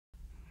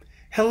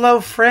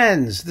Hello,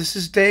 friends. This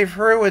is Dave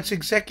Hurwitz,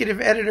 executive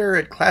editor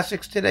at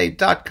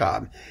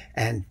ClassicsToday.com.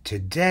 And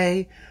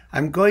today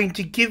I'm going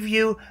to give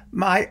you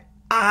my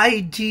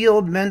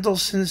ideal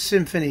Mendelssohn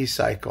symphony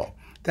cycle.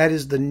 That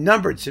is the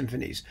numbered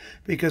symphonies,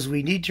 because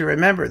we need to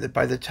remember that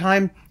by the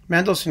time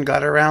Mendelssohn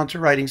got around to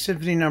writing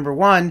Symphony Number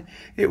 1,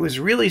 it was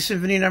really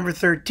Symphony Number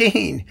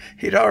 13.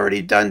 He'd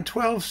already done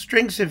 12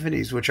 string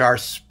symphonies, which are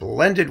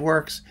splendid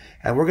works,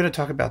 and we're going to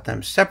talk about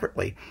them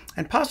separately,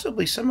 and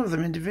possibly some of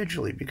them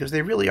individually, because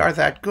they really are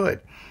that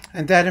good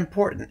and that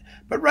important.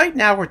 But right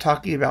now we're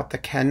talking about the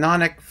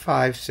canonic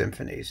 5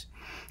 symphonies.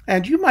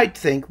 And you might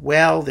think,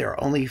 well, there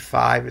are only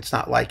 5. It's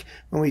not like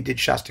when we did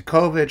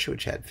Shostakovich,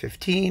 which had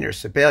 15, or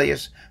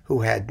Sibelius,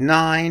 who had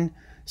 9,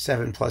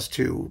 7 plus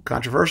 2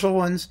 controversial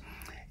ones.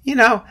 You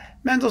know,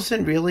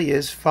 Mendelssohn really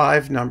is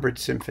 5 numbered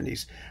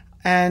symphonies.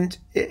 And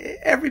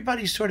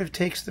everybody sort of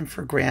takes them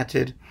for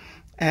granted.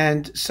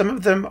 And some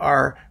of them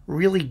are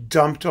really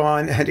dumped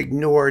on and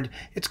ignored.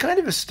 It's kind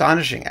of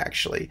astonishing,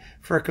 actually,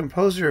 for a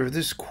composer of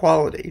this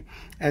quality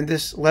and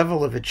this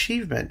level of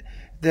achievement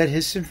that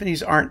his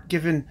symphonies aren't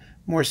given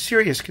more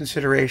serious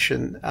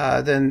consideration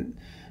than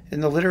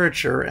in the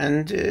literature.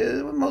 And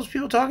most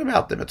people talk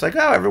about them. It's like,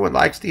 oh, everyone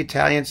likes the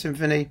Italian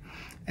symphony,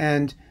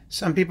 and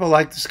some people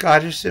like the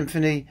Scottish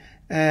symphony,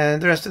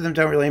 and the rest of them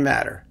don't really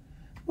matter.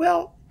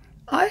 Well,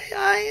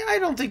 I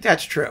don't think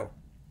that's true.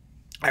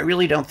 I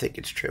really don't think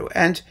it's true.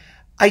 And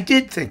I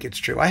did think it's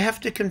true. I have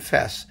to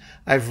confess,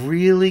 I've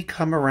really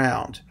come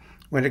around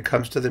when it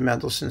comes to the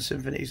Mendelssohn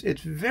symphonies.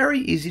 It's very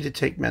easy to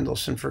take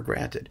Mendelssohn for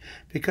granted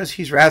because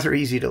he's rather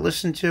easy to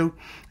listen to,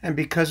 and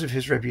because of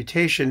his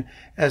reputation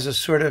as a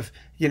sort of,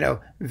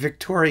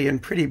 Victorian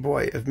pretty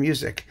boy of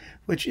music,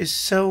 which is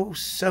so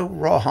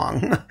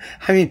wrong.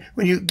 I mean,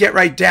 when you get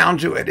right down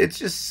to it, it's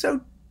just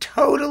so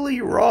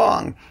totally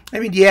wrong. I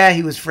mean, yeah,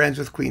 he was friends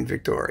with Queen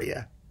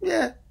Victoria.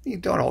 Yeah, you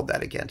don't hold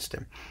that against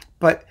him.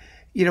 But,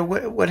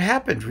 what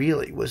happened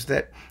really was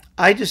that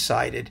I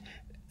decided,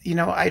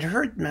 I'd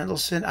heard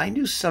Mendelssohn. I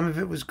knew some of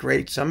it was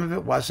great, some of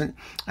it wasn't.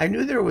 I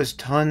knew there was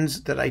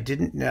tons that I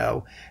didn't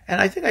know.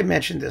 And I think I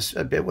mentioned this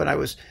a bit when I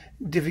was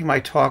giving my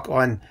talk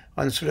on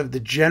sort of the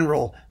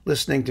general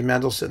listening to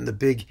Mendelssohn, the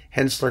big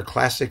Hensler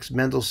Classics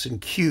Mendelssohn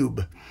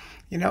Cube.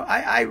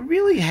 I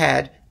really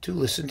had to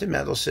listen to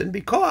Mendelssohn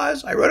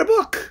because I wrote a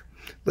book,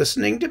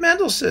 Listening to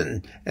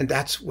Mendelssohn. And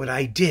that's what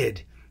I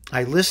did.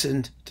 I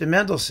listened to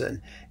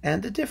Mendelssohn.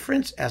 And the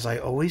difference, as I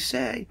always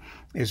say,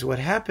 is what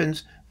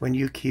happens when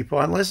you keep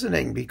on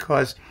listening,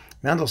 because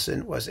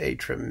Mendelssohn was a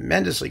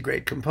tremendously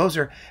great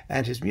composer,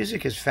 and his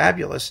music is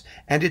fabulous,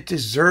 and it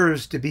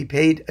deserves to be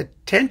paid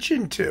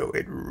attention to.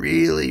 It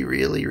really,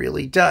 really,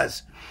 really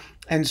does.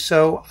 And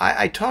so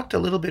I talked a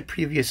little bit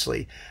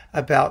previously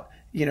about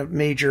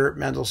major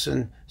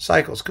Mendelssohn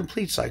cycles,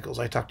 complete cycles.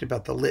 I talked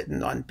about the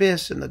Litten on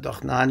Bis and the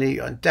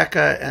Dochnani on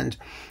Decca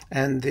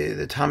and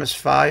the Thomas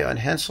Fay on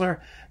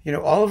Hensler,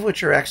 all of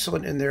which are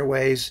excellent in their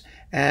ways.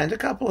 And a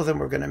couple of them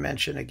we're going to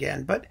mention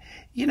again. But,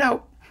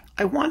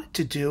 I wanted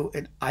to do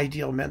an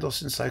ideal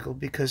Mendelssohn cycle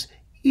because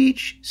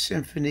each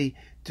symphony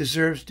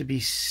deserves to be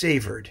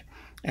savored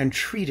and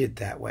treated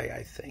that way,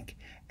 I think.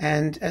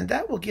 And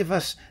that will give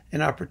us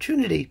an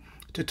opportunity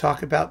to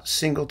talk about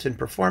singleton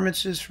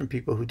performances from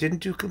people who didn't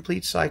do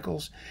complete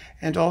cycles,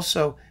 and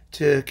also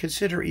to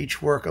consider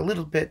each work a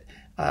little bit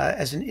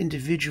as an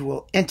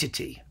individual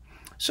entity.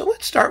 So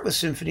let's start with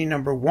Symphony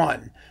Number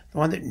 1, the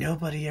one that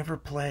nobody ever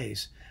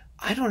plays.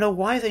 I don't know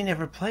why they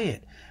never play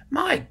it.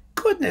 My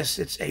goodness,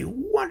 it's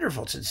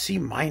it's in C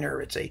minor.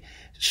 It's a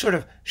sort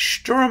of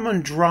Sturm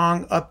und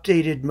Drang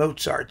updated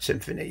Mozart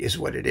symphony is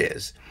what it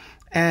is.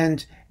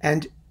 And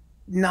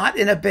not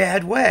in a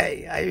bad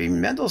way. I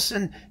mean,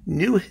 Mendelssohn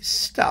knew his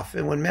stuff,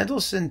 and when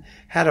Mendelssohn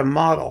had a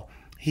model,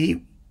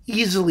 he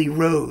easily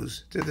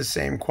rose to the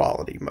same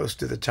quality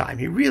most of the time.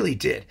 He really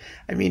did.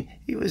 I mean,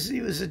 he was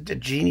a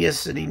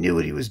genius, and he knew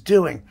what he was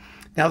doing.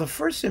 Now, the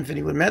first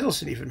symphony, when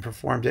Mendelssohn even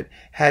performed it,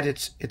 had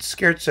its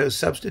scherzo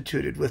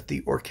substituted with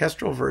the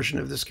orchestral version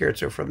of the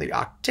scherzo from the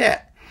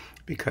octet,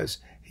 because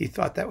he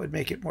thought that would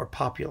make it more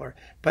popular.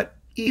 But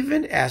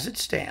even as it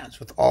stands,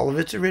 with all of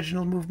its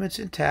original movements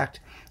intact,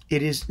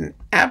 it is an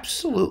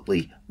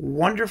absolutely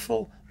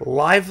wonderful,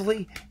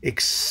 lively,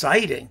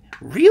 exciting,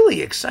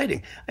 really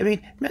exciting. I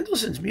mean,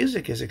 Mendelssohn's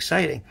music is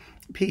exciting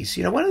piece.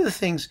 One of the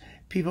things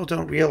people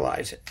don't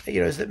realize,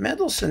 is that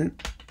Mendelssohn,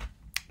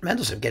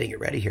 getting it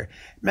ready here,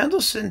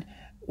 Mendelssohn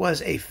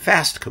was a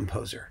fast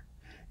composer.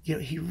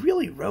 He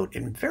really wrote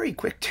in very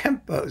quick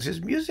tempos.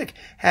 His music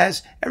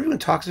has, everyone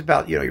talks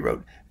about, he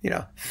wrote,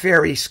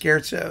 fairy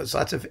scherzos,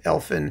 lots of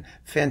elfin,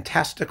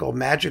 fantastical,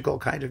 magical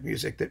kind of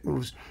music that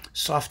moves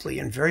softly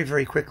and very,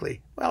 very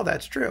quickly. Well,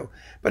 that's true.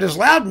 But his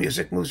loud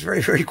music moves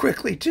very, very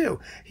quickly, too.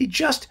 He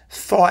just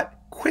thought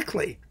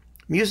quickly,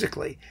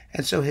 musically.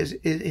 And so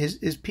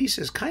his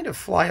pieces kind of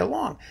fly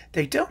along.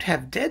 They don't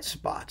have dead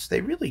spots.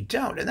 They really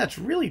don't. And that's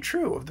really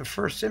true of the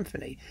first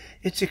symphony.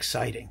 It's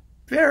exciting,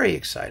 very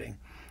exciting.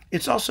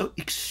 It's also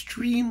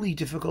extremely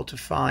difficult to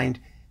find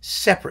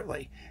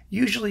separately.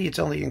 Usually it's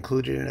only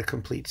included in a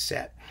complete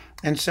set.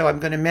 And so I'm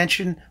going to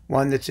mention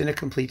one that's in a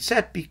complete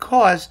set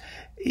because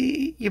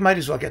you might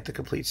as well get the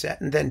complete set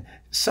and then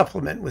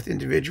supplement with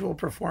individual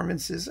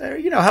performances. Or,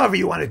 however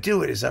you want to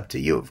do it is up to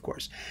you, of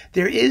course.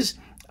 There is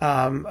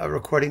a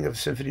recording of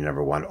Symphony No.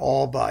 1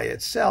 all by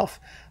itself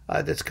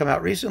that's come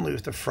out recently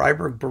with the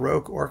Freiburg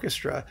Baroque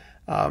Orchestra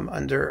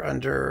under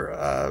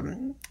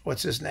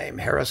what's his name,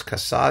 Harris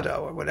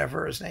Casado or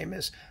whatever his name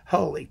is.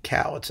 Holy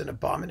cow, it's an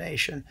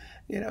abomination.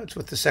 It's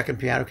with the second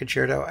piano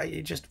concerto.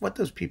 What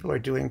those people are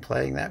doing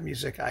playing that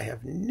music, I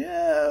have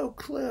no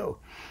clue.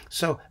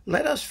 So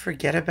let us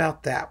forget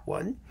about that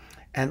one,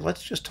 and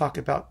let's just talk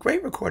about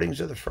great recordings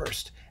of the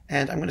first.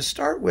 And I'm going to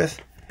start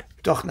with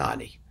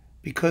Dochnani,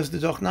 because the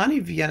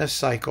Dochnani Vienna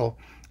cycle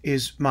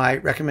is my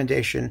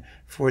recommendation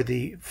for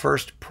the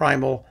first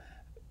primal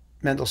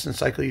Mendelssohn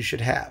cycle you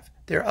should have.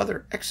 There are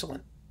other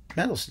excellent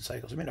Mendelssohn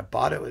cycles.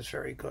 Abato is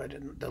very good,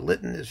 and the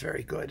Litten is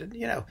very good,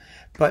 and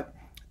but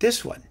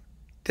this one,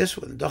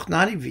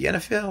 Dochnani Vienna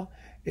Phil,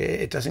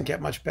 it doesn't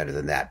get much better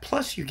than that.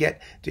 Plus, you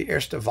get the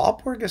Erste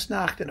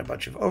Walpurgisnacht and a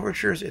bunch of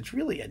overtures. It's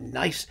really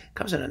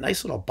comes in a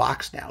nice little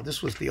box now.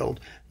 This was the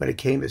old, when it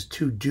came as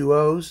 2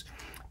 duos,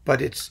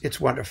 but it's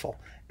wonderful.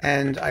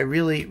 And I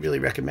really, really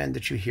recommend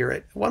that you hear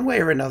it one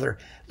way or another.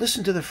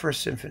 Listen to the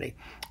first symphony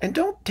and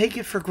don't take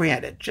it for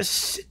granted. Just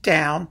sit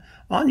down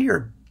on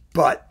your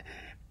butt,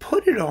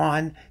 put it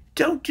on,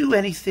 don't do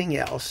anything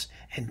else,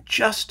 and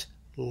just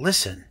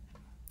listen.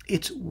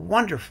 It's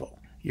wonderful.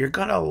 You're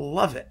going to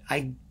love it.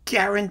 I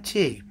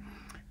guarantee.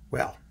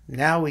 Well,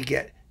 now we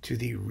get to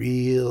the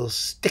real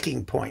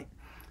sticking point.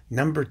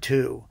 Number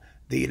 2,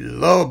 the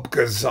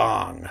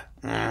Lobgesang,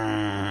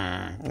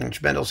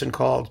 which Mendelssohn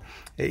called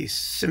a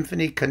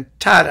symphony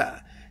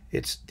cantata.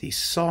 It's the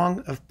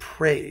song of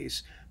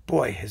praise.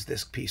 Boy, has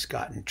this piece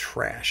gotten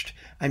trashed.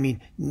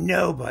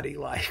 Nobody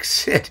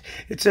likes it.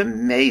 It's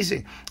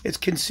amazing. It's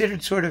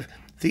considered sort of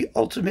the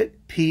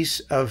ultimate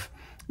piece of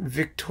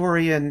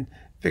Victorian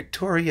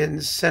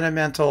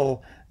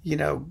sentimental,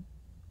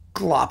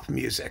 glop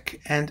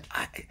music. And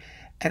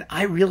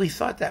I really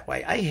thought that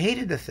way. I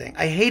hated the thing.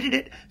 I hated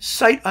it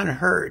sight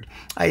unheard.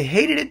 I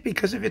hated it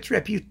because of its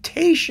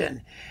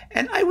reputation.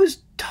 And I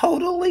was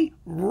totally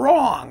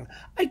wrong.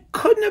 I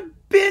couldn't have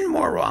been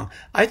more wrong.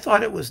 I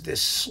thought it was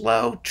this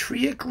slow,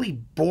 triacally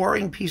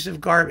boring piece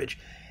of garbage.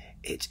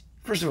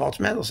 First of all, it's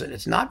Mendelssohn.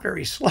 It's not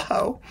very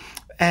slow.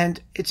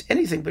 And it's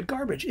anything but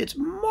garbage. It's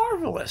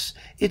marvelous.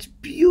 It's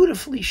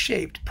beautifully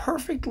shaped,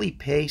 perfectly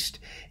paced.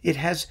 It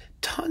has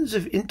tons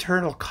of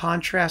internal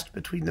contrast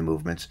between the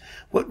movements.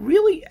 What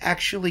really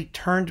actually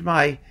turned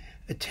my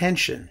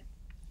attention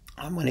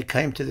when it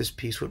came to this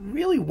piece, what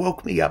really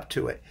woke me up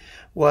to it,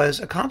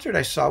 was a concert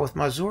I saw with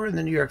Mazur in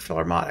the New York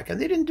Philharmonic.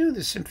 And they didn't do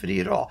the symphony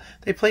at all.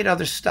 They played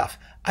other stuff.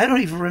 I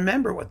don't even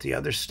remember what the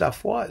other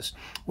stuff was.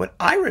 What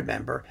I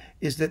remember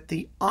is that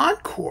the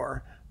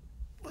encore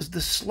was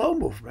the slow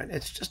movement.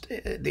 It's just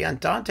the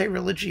Andante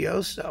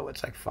Religioso.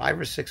 It's like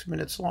 5 or 6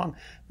 minutes long.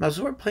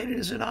 Mazur played it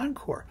as an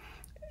encore.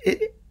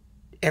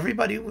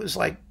 Everybody was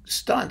like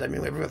stunned.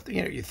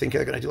 You think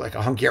they're going to do like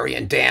a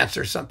Hungarian dance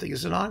or something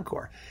as an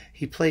encore.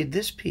 He played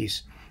this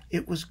piece.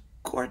 It was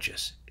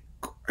gorgeous,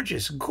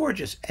 gorgeous,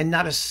 gorgeous. And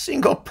not a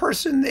single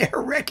person there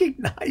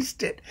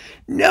recognized it.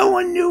 No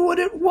one knew what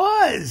it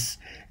was.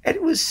 And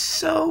it was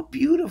so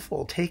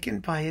beautiful, taken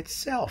by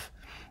itself.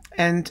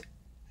 And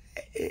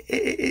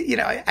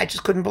I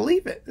just couldn't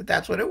believe it.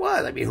 That's what it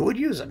was. Who would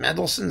use a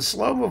Mendelssohn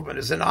slow movement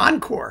as an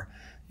encore?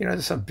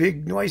 Some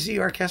big, noisy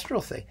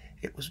orchestral thing.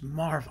 It was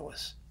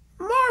marvelous.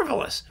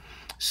 Marvelous.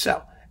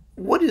 So,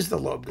 what is the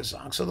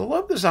Lobgesang? So the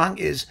Lobgesang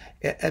is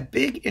a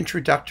big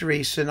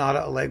introductory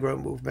sonata allegro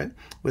movement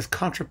with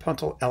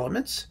contrapuntal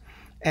elements.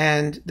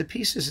 And the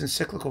piece is in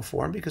cyclical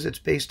form because it's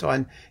based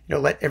on,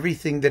 let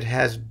everything that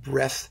has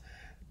breath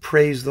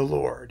praise the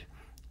Lord.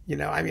 I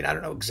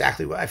don't know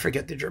exactly what, I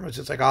forget the Germans.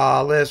 It's like,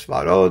 alles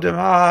war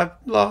odem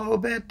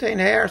lobet den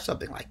Herr,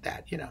 something like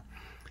that,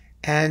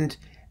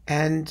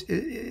 And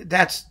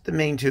that's the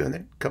main tune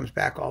that comes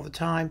back all the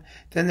time.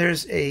 Then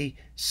there's a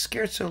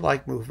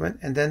scherzo-like movement,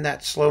 and then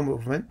that slow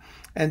movement,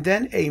 and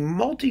then a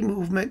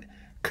multi-movement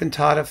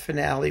cantata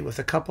finale with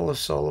a couple of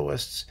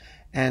soloists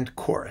and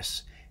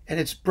chorus. And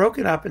it's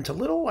broken up into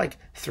little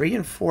 3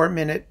 and 4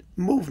 minute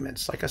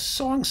movements, like a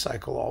song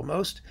cycle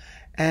almost.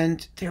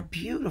 And they're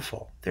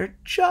beautiful. They're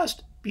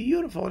just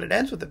beautiful. And it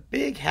ends with a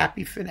big,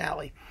 happy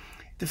finale.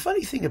 The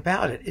funny thing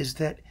about it is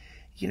that,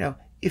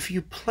 if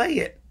you play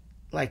it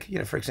like,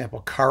 for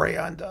example,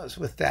 Karajan does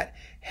with that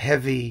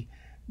heavy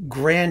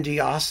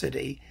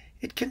grandiosity,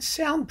 it can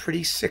sound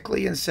pretty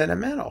sickly and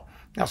sentimental.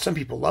 Now, some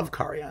people love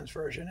Karajan's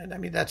version.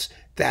 And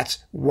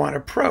that's one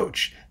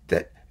approach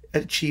that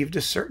achieved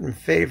a certain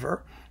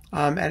favor.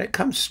 And it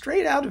comes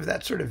straight out of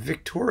that sort of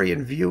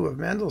Victorian view of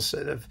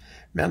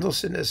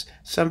Mendelssohn as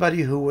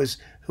somebody who was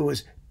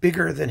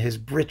bigger than his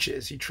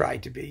britches. He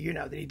tried to be,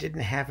 that he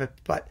didn't have it.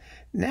 But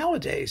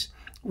nowadays,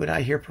 when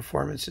I hear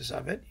performances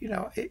of it,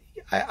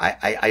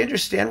 I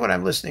understand what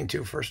I'm listening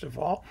to, first of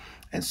all.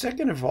 And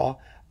second of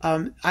all,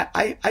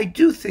 I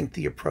do think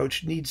the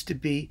approach needs to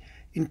be,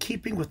 in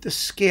keeping with the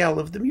scale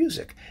of the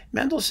music.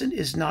 Mendelssohn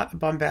is not a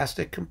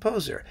bombastic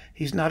composer.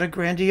 He's not a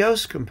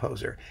grandiose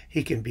composer.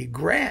 He can be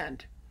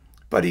grand,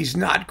 but he's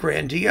not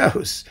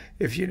grandiose,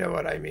 if you know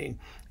what I mean.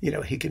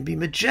 He can be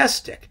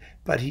majestic,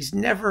 but he's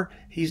never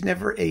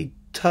a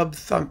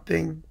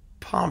tub-thumping,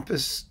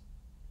 pompous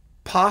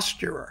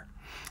posturer.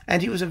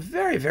 And he was a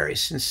very, very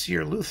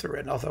sincere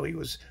Lutheran, although he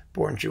was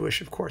born Jewish,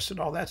 of course, and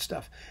all that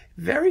stuff.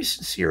 Very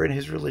sincere in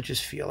his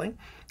religious feeling.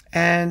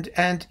 And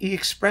he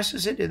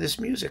expresses it in this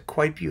music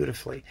quite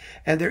beautifully.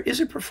 And there is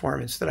a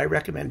performance that I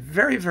recommend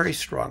very, very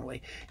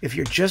strongly. If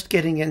you're just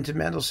getting into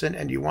Mendelssohn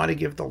and you want to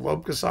give the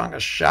Lobgesang a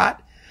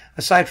shot,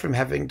 aside from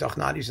having Doch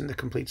Nadi's in the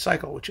complete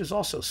cycle, which is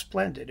also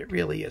splendid, it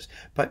really is.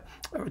 But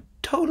a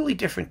totally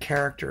different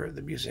character of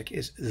the music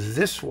is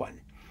this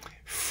one,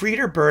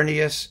 Frieder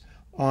Bernius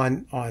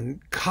on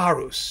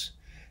Chorus.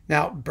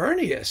 Now,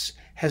 Bernius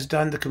has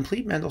done the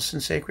complete Mendelssohn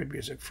sacred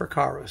music for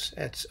Chorus.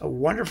 It's a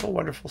wonderful,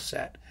 wonderful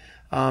set.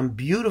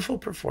 Beautiful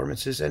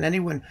performances, and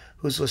anyone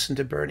who's listened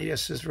to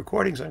Bernius's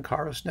recordings on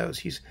Chorus knows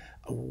he's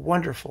a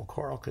wonderful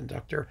choral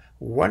conductor,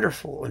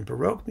 wonderful in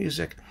Baroque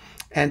music.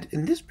 And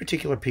in this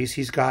particular piece,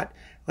 he's got,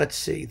 let's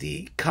see,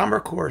 the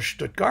Kammerchor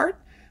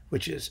Stuttgart,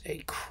 which is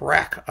a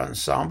crack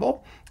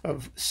ensemble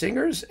of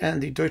singers,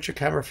 and the Deutsche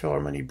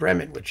Kammerphilharmonie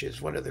Bremen, which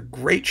is one of the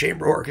great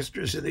chamber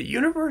orchestras in the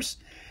universe.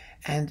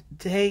 And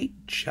they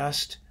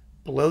just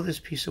blow this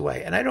piece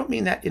away. And I don't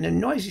mean that in a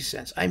noisy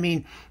sense. I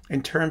mean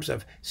in terms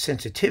of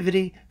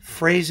sensitivity,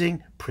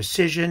 phrasing,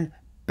 precision,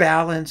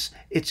 balance.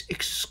 It's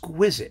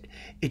exquisite.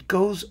 It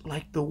goes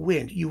like the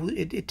wind.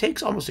 It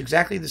takes almost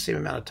exactly the same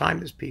amount of time,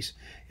 this piece,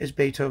 as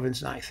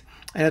Beethoven's Ninth.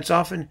 And it's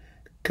often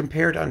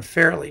compared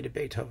unfairly to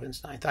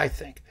Beethoven's Ninth, I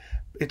think.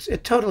 It's a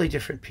totally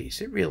different piece.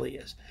 It really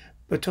is.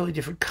 But a totally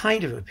different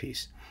kind of a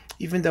piece,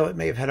 even though it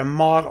may have had a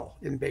model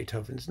in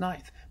Beethoven's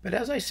Ninth. But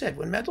as I said,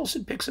 when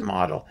Mendelssohn picks a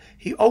model,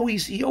 he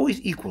always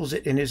equals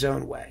it in his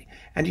own way.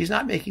 And he's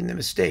not making the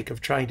mistake of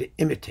trying to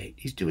imitate.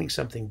 He's doing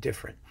something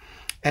different.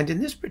 And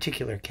in this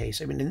particular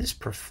case, I mean, in this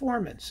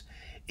performance,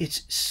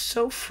 it's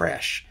so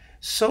fresh,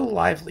 so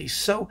lively,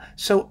 so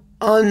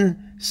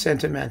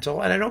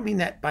unsentimental. And I don't mean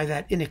that by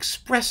that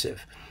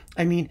inexpressive.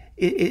 I mean,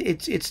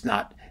 it's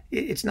not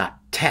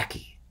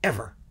tacky,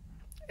 ever.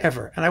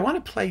 And I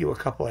want to play you a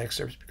couple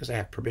excerpts because I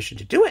have permission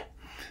to do it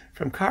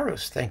from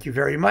Chorus. Thank you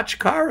very much,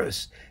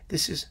 Chorus.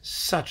 This is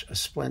such a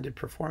splendid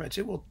performance.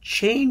 It will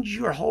change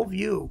your whole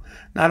view,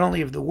 not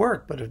only of the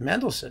work, but of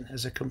Mendelssohn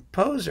as a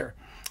composer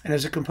and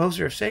as a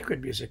composer of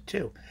sacred music,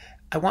 too.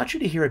 I want you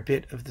to hear a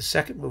bit of the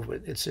second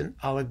movement. It's an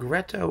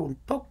allegretto un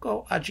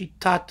poco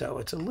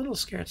agitato. It's a little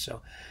scherzo.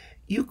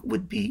 You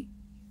would be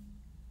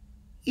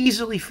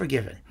easily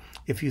forgiven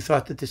if you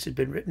thought that this had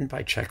been written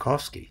by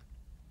Tchaikovsky.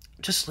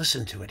 Just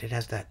listen to it. It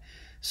has that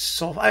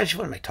soul. What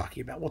am I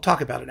talking about? We'll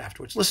talk about it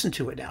afterwards. Listen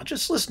to it now.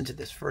 Just listen to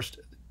this first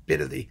bit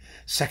of the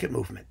second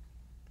movement.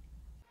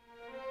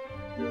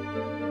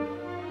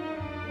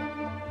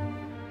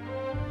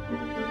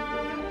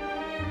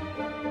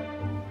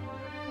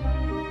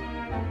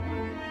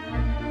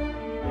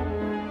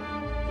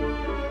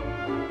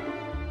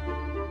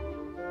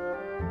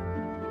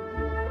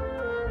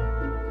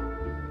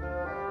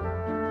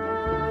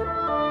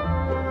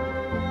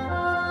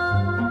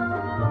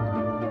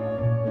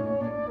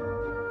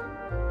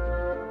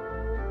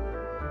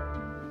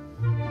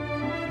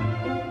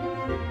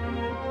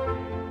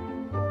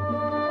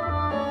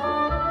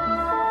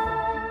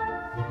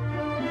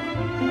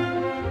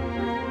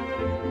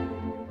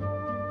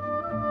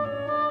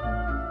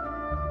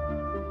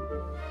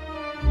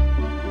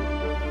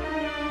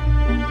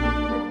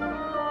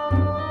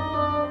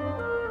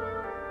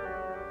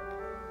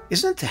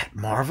 Isn't that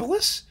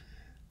marvelous?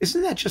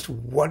 Isn't that just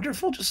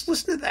wonderful? Just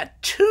listen to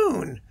that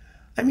tune.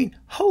 I mean,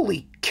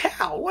 holy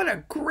cow, what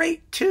a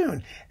great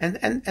tune.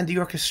 And the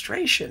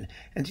orchestration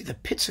and the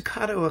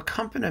pizzicato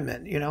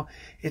accompaniment, you know,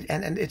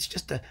 and it's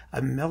just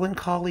a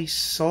melancholy,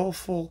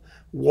 soulful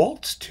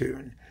waltz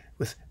tune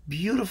with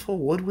beautiful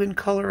woodwind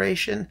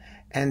coloration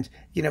and,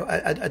 you know,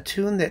 a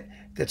tune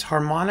that's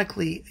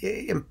harmonically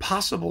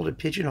impossible to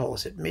pigeonhole.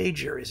 Is it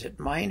major? Is it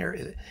minor?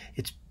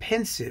 It's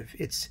pensive.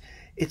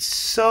 It's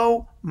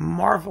so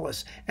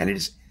marvelous. And it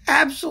is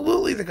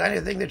absolutely the kind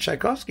of thing that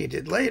Tchaikovsky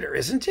did later,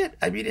 isn't it?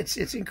 I mean, it's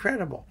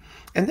incredible.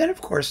 And then,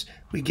 of course,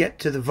 we get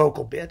to the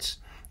vocal bits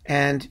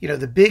and, you know,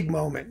 the big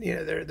moment, you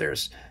know,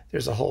 there's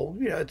a whole,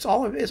 you know, it's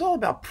all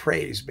about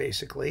praise,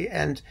 basically.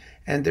 And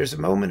there's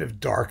a moment of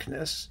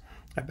darkness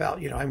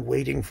about, you know, I'm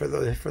waiting for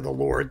the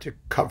Lord to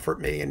comfort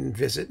me and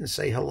visit and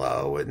say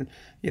hello and,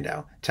 you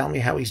know, tell me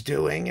how he's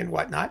doing and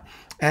whatnot.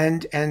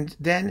 And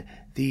then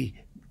the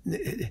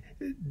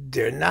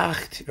Der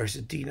Nacht, or is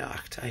it Die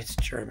Nacht? It's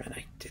German.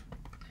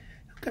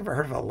 I've never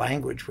heard of a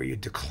language where you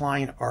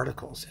decline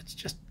articles. It's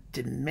just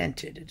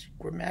demented. It's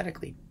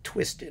grammatically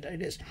twisted.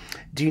 It is.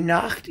 Die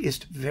Nacht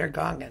ist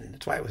vergangen.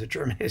 That's why I was a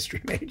German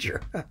history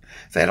major. So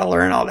I had to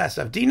learn all that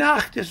stuff. Die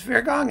Nacht ist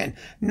vergangen.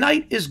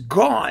 Night is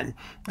gone.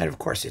 And of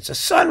course, it's a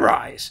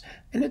sunrise.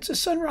 And it's a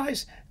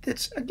sunrise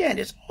that's, again,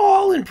 it's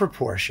all in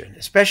proportion,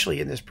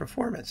 especially in this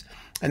performance.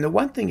 And the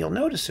one thing you'll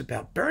notice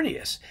about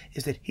Bernius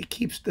is that he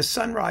keeps the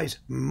sunrise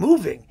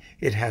moving.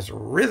 It has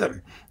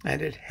rhythm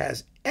and it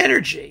has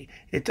energy.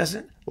 It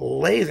doesn't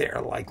lay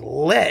there like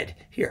lead.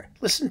 Here,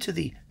 listen to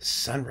the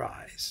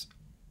sunrise.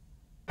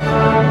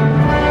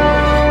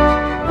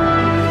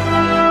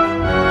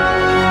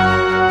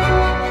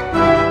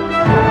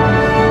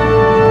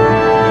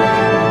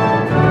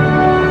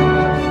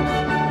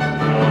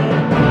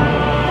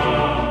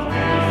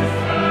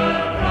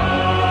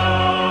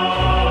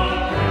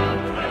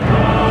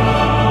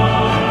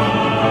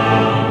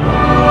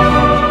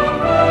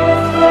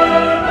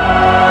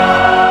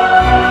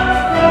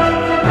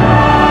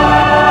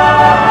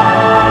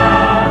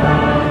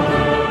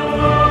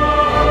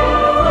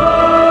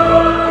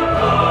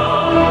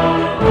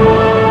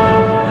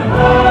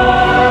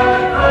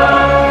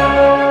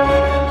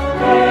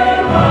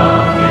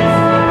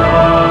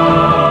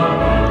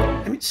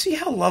 See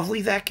how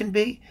lovely that can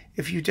be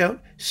if you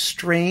don't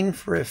strain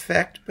for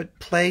effect, but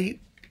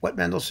play what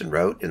Mendelssohn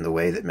wrote in the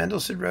way that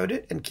Mendelssohn wrote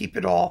it and keep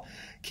it all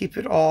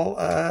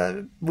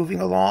moving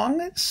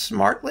along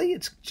smartly.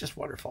 It's just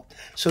wonderful.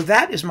 So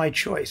that is my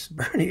choice,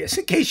 Bernius,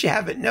 in case you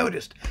haven't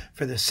noticed,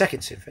 for the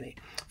Second Symphony,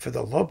 for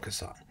the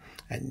Lobgesang.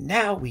 And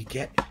now we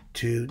get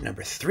to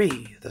number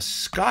 3, the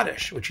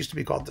Scottish, which used to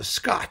be called the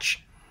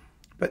Scotch.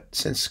 But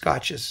since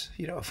Scotch is,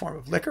 a form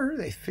of liquor,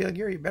 they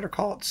figure you better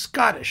call it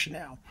Scottish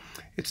now.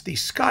 It's the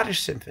Scottish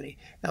Symphony.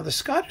 Now, the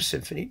Scottish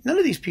Symphony, none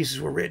of these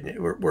pieces were written,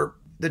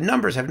 the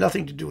numbers have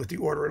nothing to do with the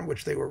order in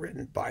which they were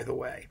written, by the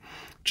way.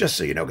 Just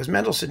so you know, because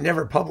Mendelssohn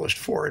never published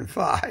 4 and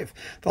 5.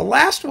 The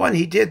last one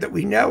he did that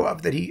we know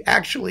of that he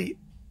actually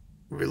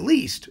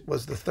released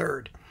was the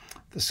 3rd,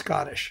 the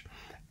Scottish.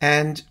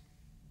 And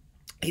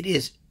it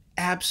is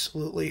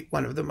absolutely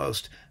one of the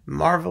most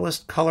marvelous,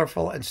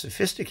 colorful, and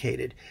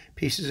sophisticated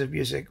pieces of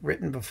music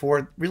written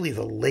before really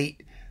the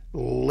late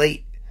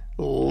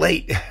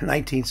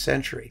 19th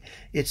century.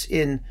 It's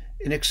in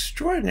an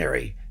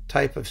extraordinary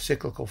type of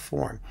cyclical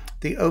form.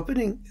 The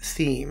opening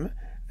theme,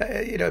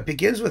 it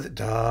begins with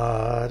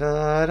da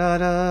da da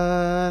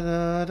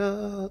da da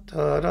da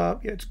da da.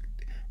 It's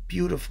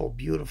beautiful,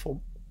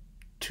 beautiful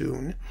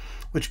tune,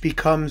 which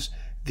becomes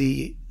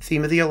the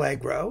theme of the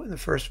allegro in the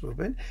first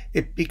movement.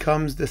 It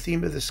becomes the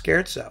theme of the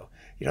scherzo.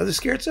 The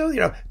scherzo,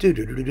 do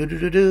do do do do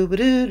do do do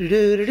do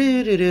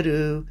do do do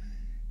do.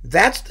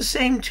 That's the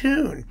same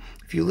tune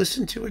if you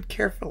listen to it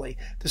carefully.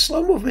 The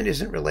slow movement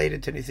isn't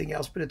related to anything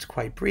else, but it's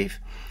quite brief.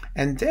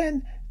 And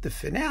then the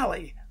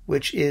finale,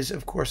 which is,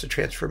 of course, a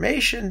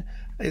transformation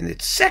in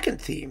its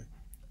second theme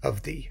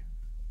of the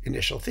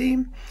initial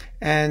theme.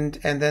 And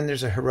then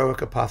there's a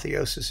heroic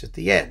apotheosis at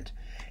the end.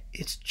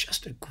 It's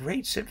just a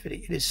great symphony.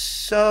 It is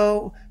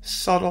so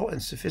subtle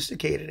and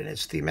sophisticated in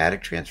its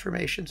thematic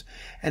transformations.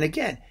 And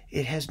again,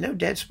 it has no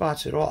dead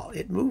spots at all.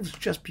 It moves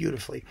just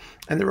beautifully.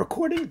 And the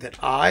recording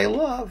that I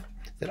love,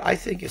 that I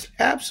think is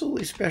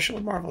absolutely special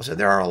and marvelous, and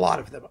there are a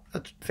lot of them,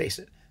 let's face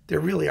it, there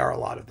really are a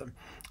lot of them.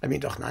 I mean,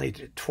 Dochnani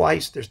did it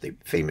twice. There's the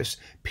famous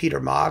Peter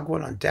Maag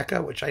one on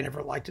Decca, which I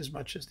never liked as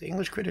much as the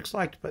English critics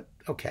liked, but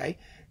okay,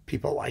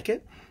 people like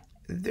it.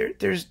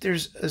 There's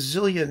a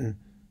zillion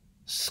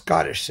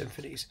Scottish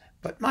symphonies,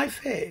 but my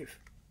fave,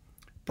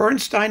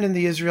 Bernstein and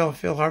the Israel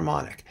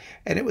Philharmonic.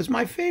 And it was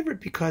my favorite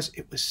because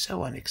it was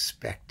so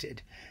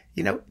unexpected.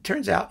 It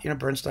turns out,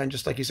 Bernstein,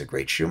 just like he's a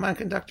great Schumann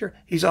conductor,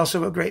 he's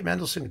also a great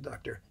Mendelssohn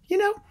conductor.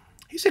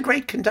 He's a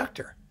great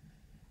conductor.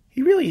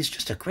 He really is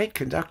just a great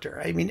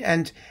conductor. I mean,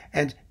 and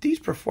these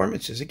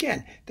performances,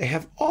 again, they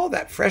have all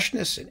that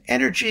freshness and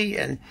energy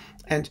and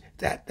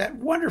that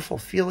wonderful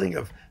feeling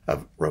of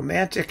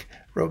romantic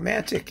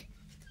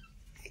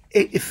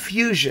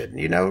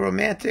effusion,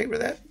 romantic, with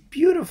that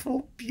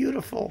beautiful,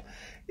 beautiful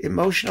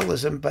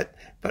emotionalism, but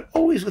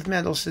always with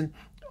Mendelssohn,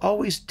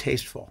 always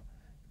tasteful.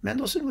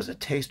 Mendelssohn was a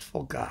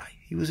tasteful guy.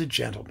 He was a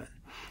gentleman.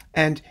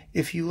 And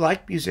if you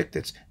like music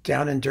that's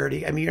down and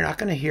dirty, I mean, you're not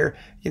going to hear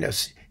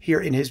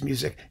in his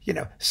music,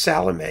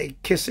 Salome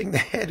kissing the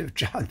head of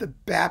John the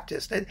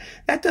Baptist.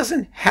 That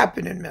doesn't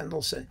happen in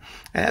Mendelssohn.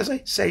 And as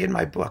I say in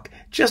my book,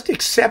 just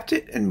accept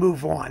it and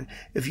move on.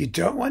 If you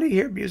don't want to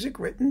hear music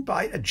written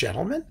by a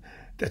gentleman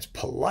that's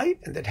polite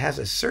and that has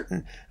a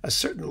certain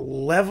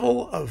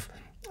level of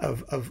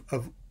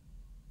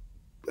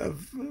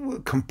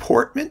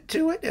comportment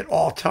to it at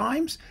all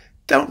times,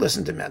 don't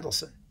listen to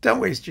Mendelssohn. Don't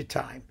waste your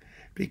time,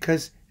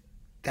 because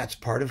that's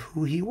part of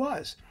who he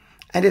was.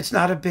 And it's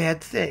not a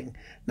bad thing.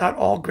 Not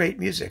all great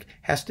music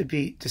has to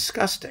be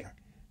disgusting.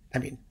 I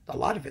mean, a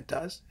lot of it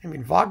does. I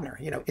mean, Wagner,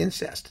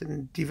 incest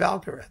and Die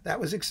Walküre, that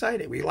was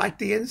exciting. We liked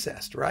the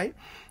incest, right?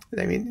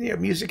 I mean,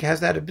 music has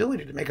that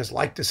ability to make us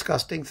like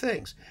disgusting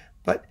things.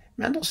 But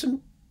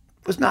Mendelssohn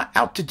was not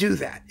out to do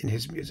that in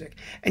his music.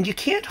 And you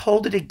can't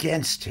hold it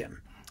against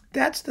him.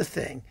 That's the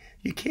thing.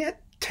 You can't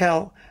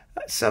tell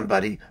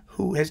somebody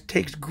who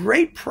takes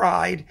great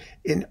pride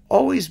in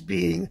always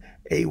being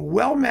a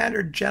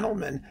well-mannered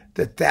gentleman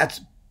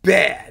that's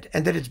bad,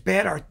 and that it's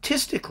bad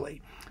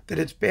artistically, that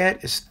it's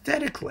bad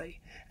aesthetically,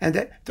 and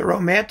that the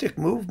Romantic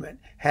movement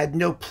had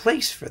no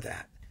place for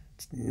that.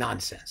 It's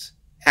nonsense.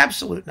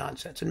 Absolute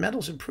nonsense. And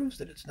Mendelssohn proves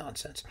that it's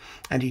nonsense.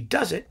 And he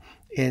does it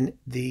in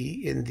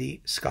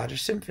the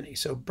Scottish Symphony.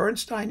 So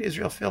Bernstein,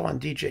 Israel Phil on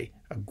DJ.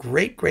 A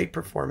great, great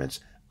performance.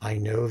 I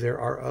know there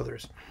are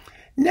others.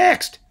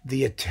 Next,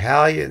 the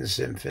Italian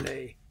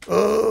Symphony.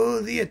 Oh,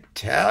 the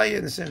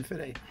Italian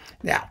Symphony.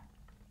 Now,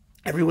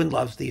 everyone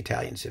loves the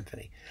Italian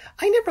Symphony.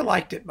 I never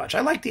liked it much.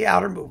 I liked the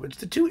outer movements.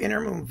 The two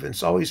inner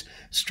movements always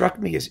struck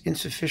me as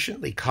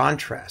insufficiently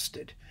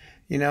contrasted.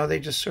 You know, they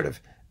just sort of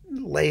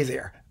lay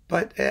there.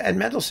 And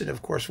Mendelssohn,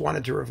 of course,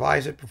 wanted to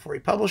revise it before he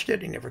published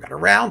it. He never got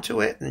around to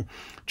it. And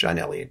John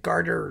Elliott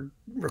Gardner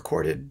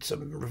recorded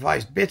some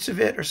revised bits of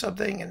it or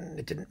something, and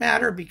it didn't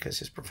matter because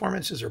his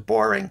performances are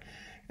boring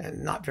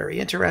and not very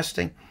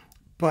interesting.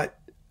 But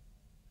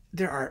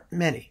there are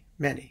many,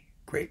 many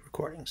great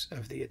recordings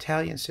of the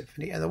Italian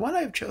Symphony. And the one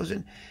I have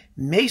chosen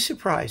may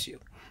surprise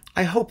you.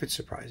 I hope it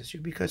surprises you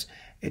because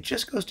it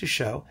just goes to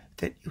show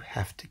that you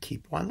have to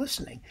keep on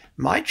listening.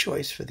 My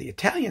choice for the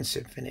Italian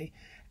Symphony,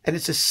 and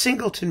it's a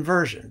singleton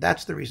version,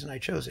 that's the reason I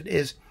chose it,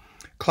 is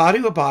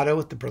Claudio Abbado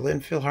with the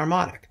Berlin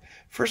Philharmonic.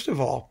 First of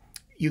all,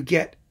 you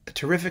get a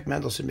terrific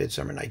Mendelssohn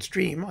Midsummer Night's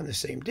Dream on the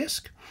same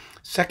disc.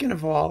 Second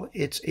of all,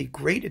 it's a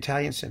great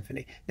Italian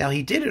symphony. Now,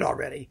 he did it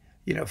already,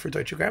 you know, for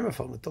Deutsche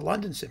Grammophon with the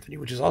London Symphony,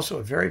 which is also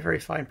a very, very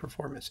fine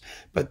performance.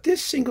 But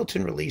this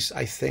singleton release,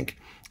 I think,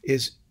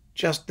 is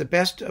just the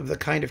best of the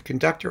kind of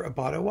conductor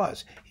Abbado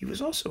was. He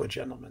was also a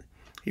gentleman.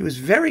 He was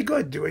very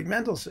good doing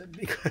Mendelssohn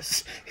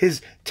because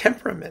his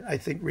temperament, I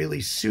think,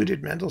 really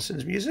suited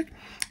Mendelssohn's music.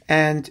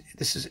 And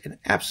this is an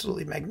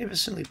absolutely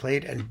magnificently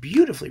played and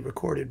beautifully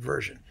recorded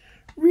version.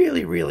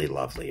 Really, really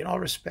lovely in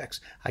all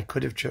respects. I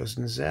could have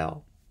chosen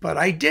Zell, but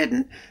I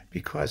didn't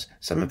because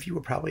some of you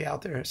were probably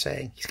out there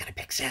saying, he's going to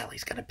pick Zell,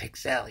 he's going to pick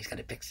Zell, he's going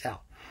to pick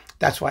Zell.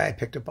 That's why I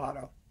picked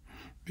Abbado,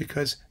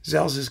 because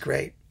Zell's is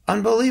great.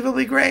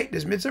 Unbelievably great.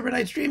 His Midsummer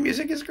Night's Dream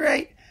music is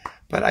great.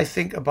 But I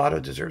think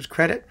Abbado deserves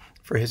credit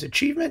for his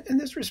achievement in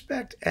this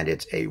respect, and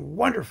it's a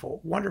wonderful,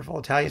 wonderful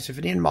Italian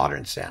symphony in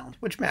modern sound,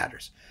 which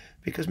matters,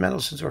 because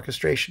Mendelssohn's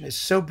orchestration is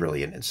so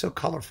brilliant and so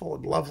colorful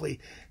and lovely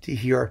to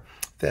hear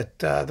that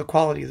the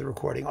quality of the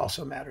recording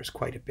also matters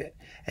quite a bit.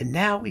 And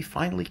now we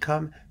finally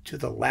come to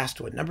the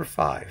last one, number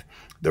 5,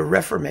 the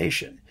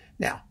Reformation.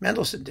 Now,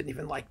 Mendelssohn didn't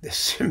even like this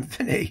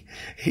symphony.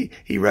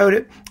 He wrote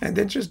it and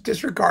then just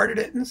disregarded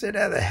it and said,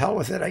 the hell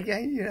with it.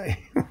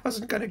 He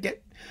wasn't going to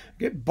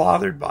get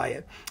bothered by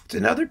it. It's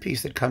another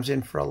piece that comes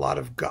in for a lot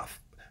of guff.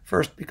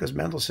 First, because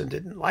Mendelssohn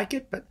didn't like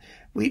it, but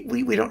we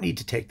don't need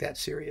to take that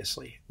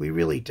seriously. We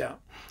really don't.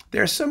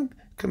 There are some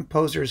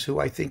composers who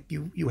I think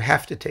you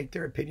have to take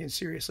their opinion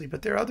seriously,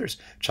 but there are others.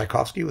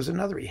 Tchaikovsky was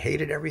another. He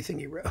hated everything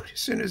he wrote as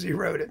soon as he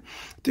wrote it.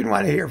 Didn't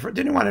want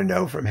to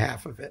know from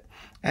half of it.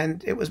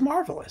 And it was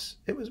marvelous.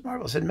 It was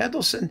marvelous. And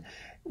Mendelssohn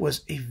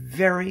was a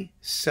very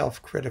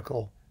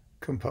self-critical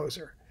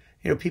composer.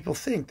 You know, people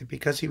think that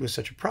because he was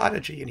such a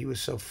prodigy and he was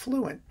so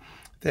fluent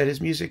that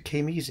his music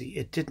came easy.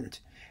 It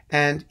didn't.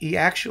 And he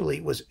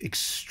actually was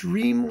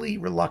extremely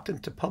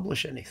reluctant to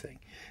publish anything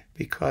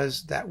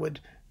because that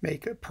would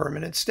make a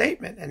permanent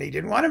statement. And he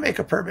didn't want to make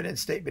a permanent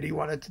statement. He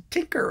wanted to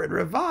tinker and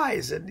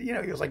revise. And, you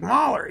know, he was like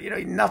Mahler. You know,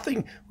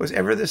 nothing was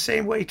ever the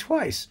same way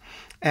twice.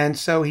 And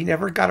so he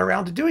never got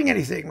around to doing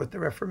anything with the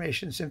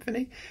Reformation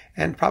Symphony.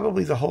 And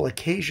probably the whole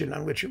occasion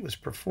on which it was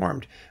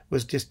performed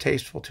was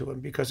distasteful to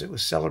him because it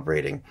was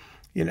celebrating,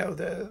 you know,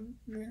 the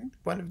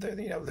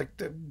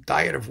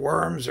diet of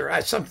worms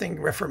or something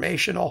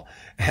reformational.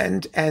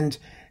 And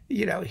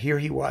you know, here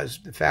he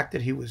was. The fact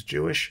that he was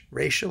Jewish,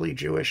 racially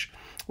Jewish,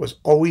 was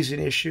always an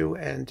issue,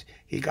 and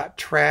he got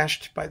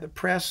trashed by the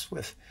press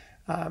with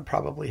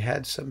probably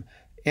had some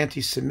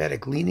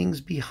anti-Semitic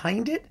leanings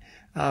behind it.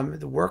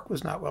 The work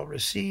was not well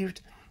received,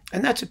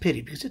 and that's a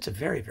pity because it's a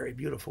very, very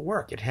beautiful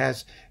work. It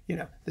has, you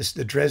know,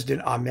 the Dresden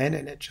Amen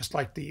in it, just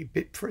like the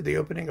bit for the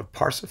opening of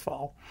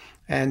Parsifal.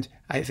 And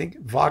I think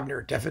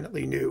Wagner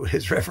definitely knew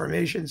his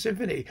Reformation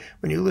Symphony.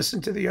 When you listen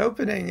to the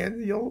opening,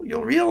 and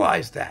you'll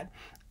realize that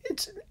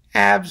it's an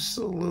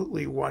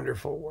absolutely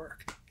wonderful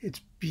work. It's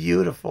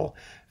beautiful.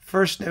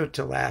 First note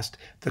to last,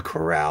 the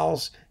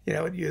chorales, you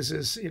know, it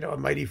uses, you know, a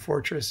mighty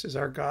fortress is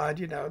our God,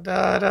 you know,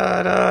 da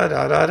da da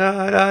da da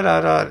da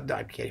da da da.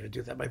 I can't even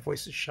do that. My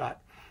voice is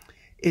shot.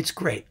 It's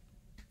great.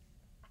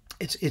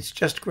 It's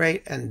just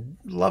great and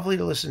lovely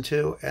to listen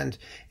to. And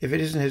if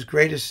it isn't his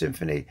greatest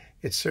symphony,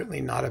 it's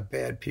certainly not a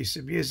bad piece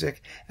of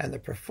music. And the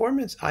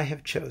performance I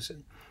have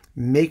chosen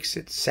makes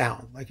it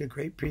sound like a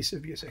great piece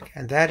of music.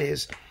 And that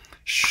is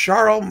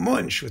Charles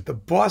Munch with the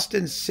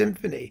Boston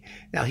Symphony.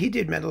 Now, he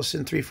did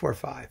Mendelssohn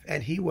 345,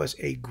 and he was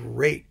a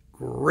great,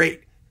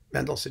 great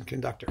Mendelssohn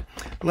conductor.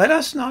 Let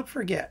us not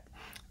forget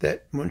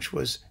that Munch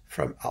was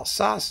from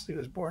Alsace. He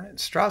was born in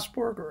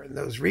Strasbourg or in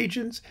those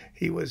regions.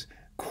 He was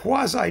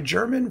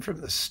quasi-German from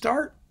the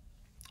start,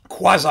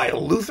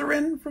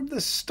 quasi-Lutheran from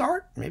the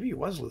start. Maybe he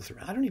was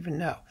Lutheran. I don't even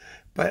know.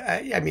 But,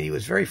 I mean, he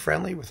was very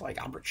friendly with, like,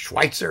 Albert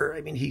Schweitzer.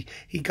 I mean,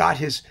 he got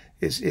his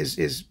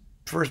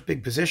first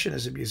big position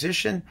as a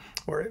musician,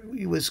 or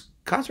he was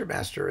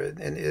concertmaster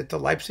at the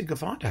Leipzig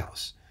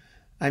Gewandhaus.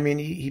 I mean,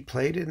 he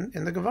played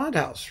in the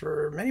Gewandhaus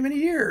for many, many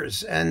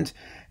years. And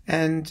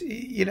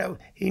you know,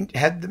 he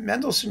had the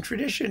Mendelssohn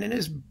tradition in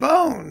his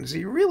bones.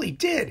 He really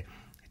did.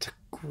 It's a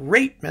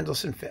great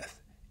Mendelssohn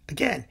Fifth.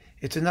 Again,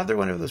 it's another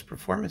one of those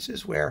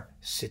performances where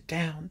sit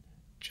down,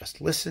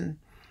 just listen,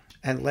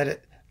 and let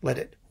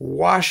it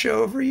wash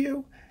over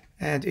you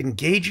and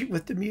engage it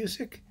with the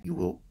music. You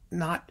will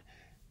not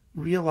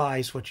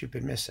realize what you've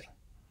been missing.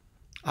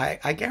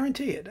 I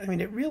guarantee it. I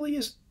mean, it really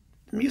is.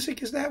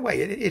 Music is that way.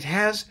 It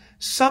has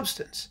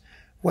substance.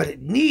 What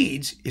it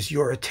needs is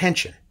your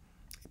attention,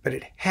 but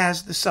it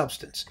has the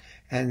substance.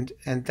 And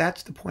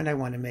that's the point I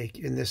want to make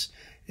in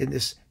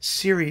this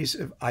series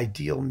of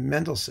ideal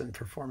Mendelssohn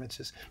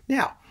performances.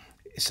 Now,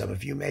 some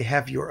of you may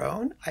have your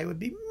own. I would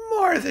be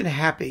more than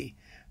happy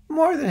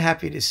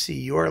to see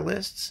your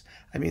lists.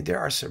 I mean, there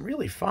are some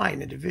really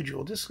fine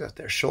individual discs out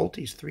there.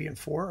 Scholte's 3 and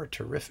 4 are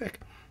terrific.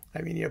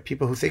 I mean, you know,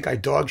 people who think I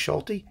dog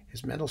Scholte,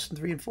 his Mendelssohn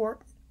 3 and 4,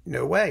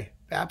 no way.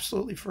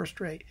 Absolutely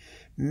first rate.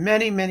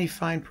 Many, many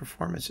fine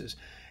performances.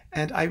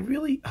 And I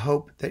really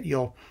hope that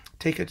you'll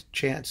take a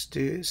chance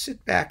to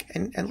sit back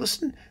and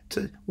listen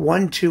to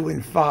 1, 2,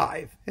 and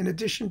 5, in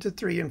addition to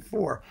 3 and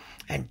 4,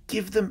 and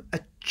give them a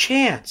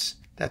chance.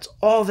 That's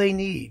all they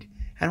need.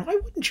 And why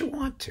wouldn't you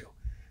want to?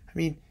 I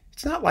mean,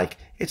 it's not like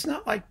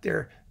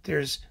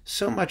there's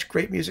so much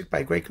great music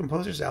by great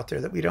composers out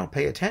there that we don't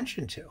pay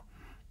attention to.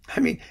 I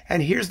mean,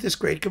 and here's this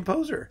great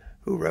composer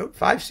who wrote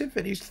 5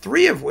 symphonies,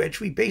 3 of which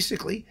we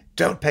basically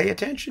don't pay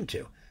attention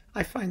to.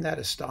 I find that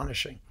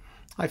astonishing.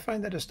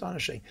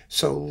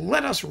 So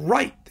let us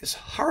right this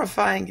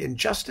horrifying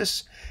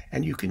injustice,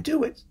 and you can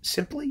do it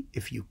simply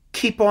if you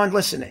keep on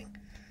listening.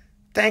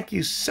 Thank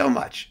you so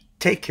much.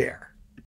 Take care.